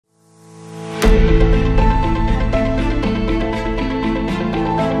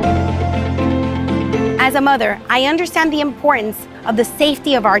As a mother, I understand the importance of the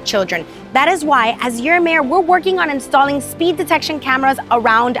safety of our children. That is why, as your mayor, we're working on installing speed detection cameras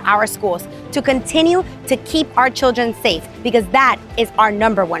around our schools to continue to keep our children safe, because that is our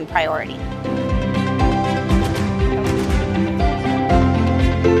 #1 priority.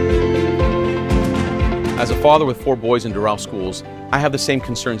 As a father with 4 boys in Doral schools, I have the same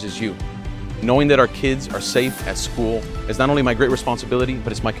concerns as you. Knowing that our kids are safe at school is not only my great responsibility,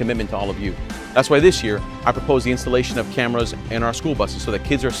 but it's my commitment to all of you. That's why this year, I propose the installation of cameras in our school buses so that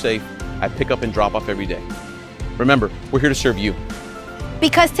kids are safe at pickup and drop off every day. Remember, we're here to serve you.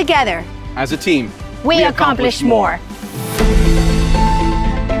 Because together, As a team, we accomplish more.